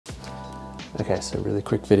Okay, so really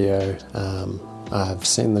quick video. I've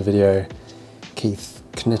seen the video Keith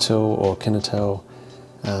Knittel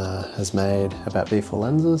has made about B4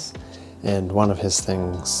 lenses, and one of his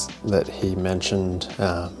things that he mentioned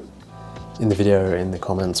in the video in the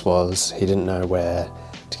comments was he didn't know where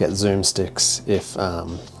to get zoom sticks if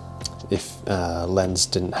lens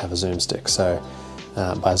didn't have a zoom stick. So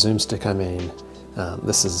by zoom stick I mean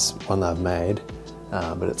this is one that I've made,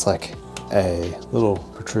 but it's like a little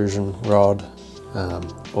protrusion rod,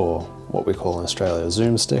 or what we call in Australia a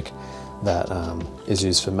zoom stick, that is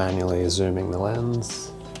used for manually zooming the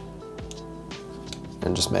lens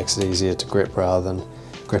and just makes it easier to grip rather than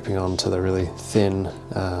gripping onto the really thin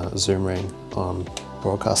zoom ring on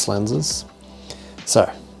broadcast lenses. So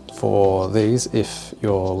for these, if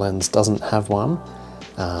your lens doesn't have one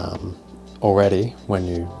already when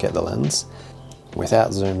you get the lens,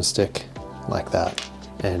 without zoom stick like that,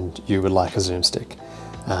 and you would like a zoom stick,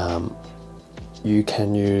 you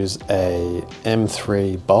can use a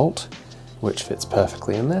M3 bolt which fits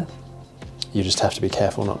perfectly in there. You just have to be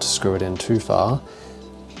careful not to screw it in too far,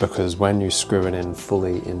 because when you screw it in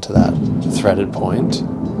fully into that threaded point,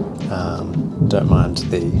 don't mind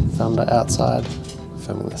the thunder outside,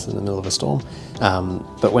 filming this in the middle of a storm,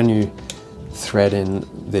 but when you thread in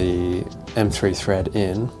the M3 thread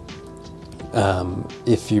in,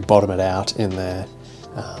 if you bottom it out in there,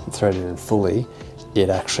 threaded in fully, it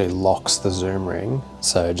actually locks the zoom ring,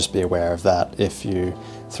 so just be aware of that. If you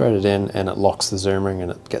thread it in and it locks the zoom ring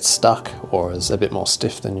and it gets stuck or is a bit more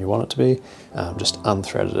stiff than you want it to be, just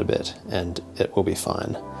unthread it a bit and it will be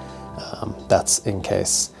fine. That's in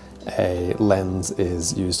case a lens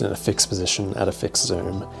is used in a fixed position at a fixed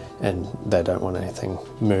zoom and they don't want anything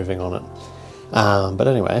moving on it. But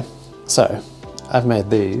anyway, so I've made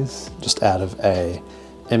these just out of a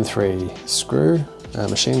M3 screw,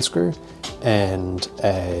 machine screw, and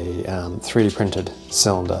a 3D printed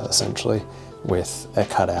cylinder essentially, with a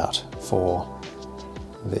cutout for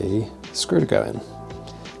the screw to go in.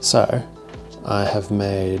 So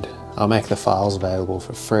I'll make the files available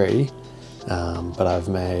for free, but I've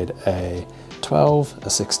made a 12, a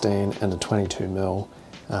 16 and a 22mm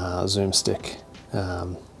zoom stick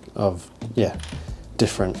of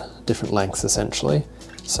different lengths essentially.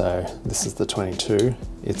 So this is the 22.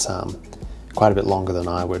 It's quite a bit longer than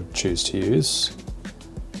I would choose to use,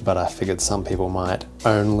 but I figured some people might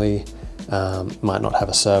not have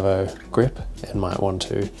a servo grip and might want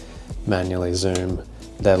to manually zoom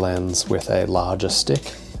their lens with a larger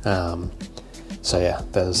stick. So yeah,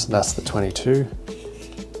 that's the 22.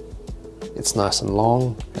 It's nice and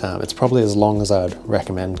long. It's probably as long as I'd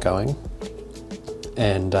recommend going.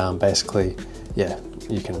 And basically, yeah,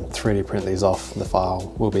 you can 3D print these off. The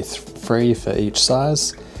file will be free for each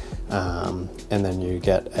size. And then you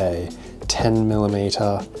get a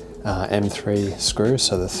 10mm M3 screw,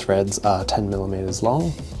 so the threads are 10mm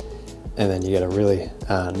long, and then you get a really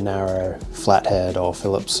narrow flathead or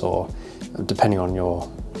Phillips, or depending on your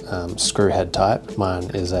screw head type. Mine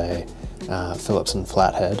is a Phillips and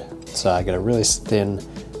flathead, so I get a really thin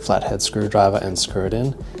flathead screwdriver and screw it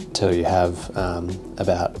in till you have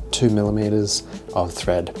about 2mm of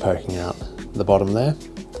thread poking out the bottom there.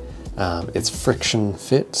 It's friction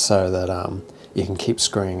fit, so that you can keep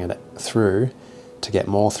screwing it through to get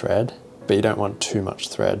more thread, but you don't want too much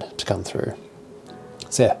thread to come through.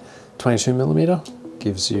 So yeah, 22mm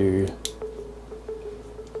gives you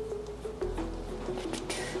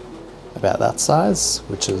about that size,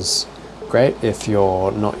 which is great if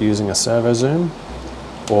you're not using a servo zoom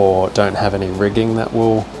or don't have any rigging that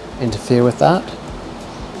will interfere with that.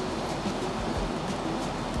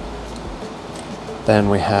 Then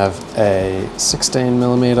we have a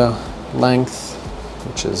 16mm length,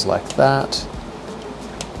 which is like that.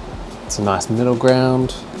 It's a nice middle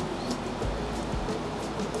ground.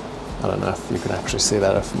 I don't know if you can actually see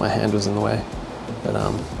that if my hand was in the way, but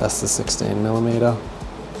that's the 16mm.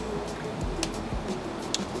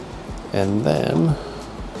 And then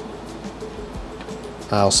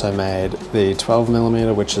I also made the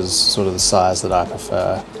 12mm, which is sort of the size that I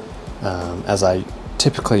prefer, as I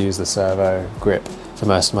typically use the servo grip for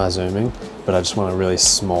most of my zooming, but I just want a really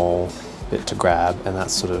small bit to grab, and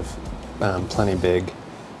that's sort of plenty big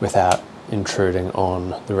without intruding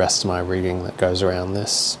on the rest of my rigging that goes around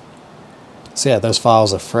this. So yeah, those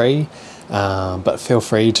files are free, but feel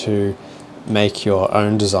free to make your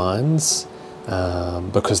own designs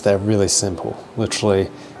because they're really simple. Literally,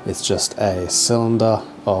 it's just a cylinder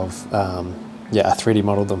of, I 3D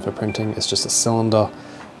modeled them for printing. It's just a cylinder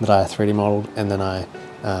that I 3D modeled, and then I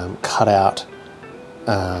cut out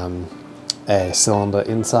a cylinder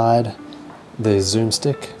inside the zoom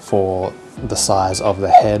stick for the size of the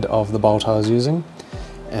head of the bolt I was using.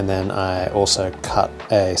 And then I also cut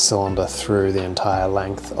a cylinder through the entire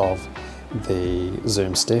length of the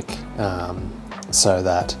zoom stick so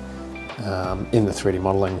that in the 3D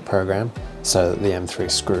modeling program, so that the M3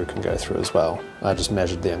 screw can go through as well. I just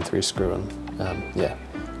measured the M3 screw and yeah,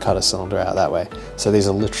 cut a cylinder out that way. So these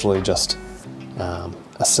are literally just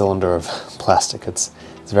a cylinder of plastic. It's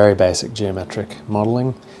very basic geometric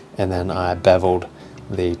modeling, and then I beveled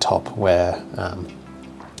the top where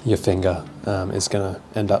your finger is going to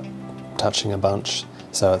end up touching a bunch,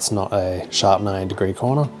 so it's not a sharp 90-degree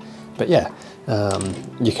corner. But yeah,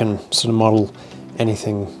 you can sort of model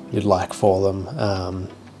anything you'd like for them.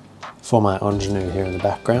 For my ingenue here in the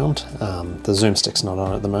background, the zoom stick's not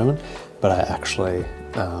on at the moment, but I actually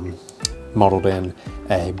modelled in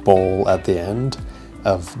a ball at the end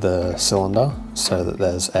of the cylinder so that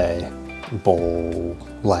there's a ball,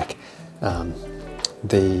 like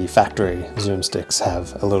the factory zoom sticks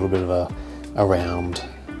have a little bit of a round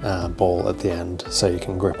ball at the end, so you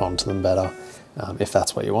can grip onto them better if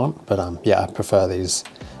that's what you want. But yeah, I prefer these,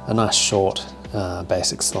 a nice short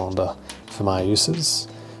basic cylinder for my uses.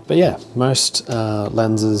 But yeah, most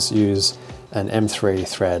lenses use an M3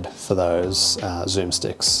 thread for those zoom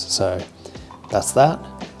sticks, so that's that.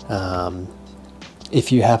 If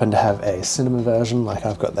you happen to have a cinema version, like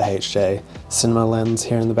I've got the HJ cinema lens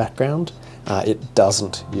here in the background, it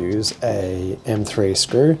doesn't use a M3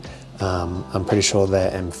 screw. I'm pretty sure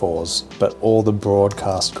they're M4s, but all the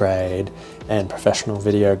broadcast grade and professional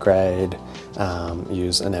video grade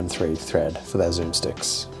use an M3 thread for their zoom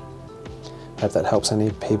sticks. Hope that helps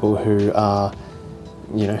any people who are,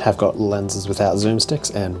 have got lenses without zoom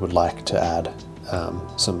sticks and would like to add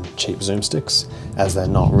some cheap zoom sticks, as they're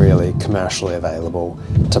not really commercially available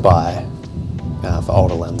to buy for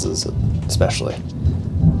older lenses especially.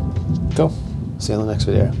 Cool, see you in the next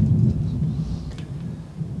video.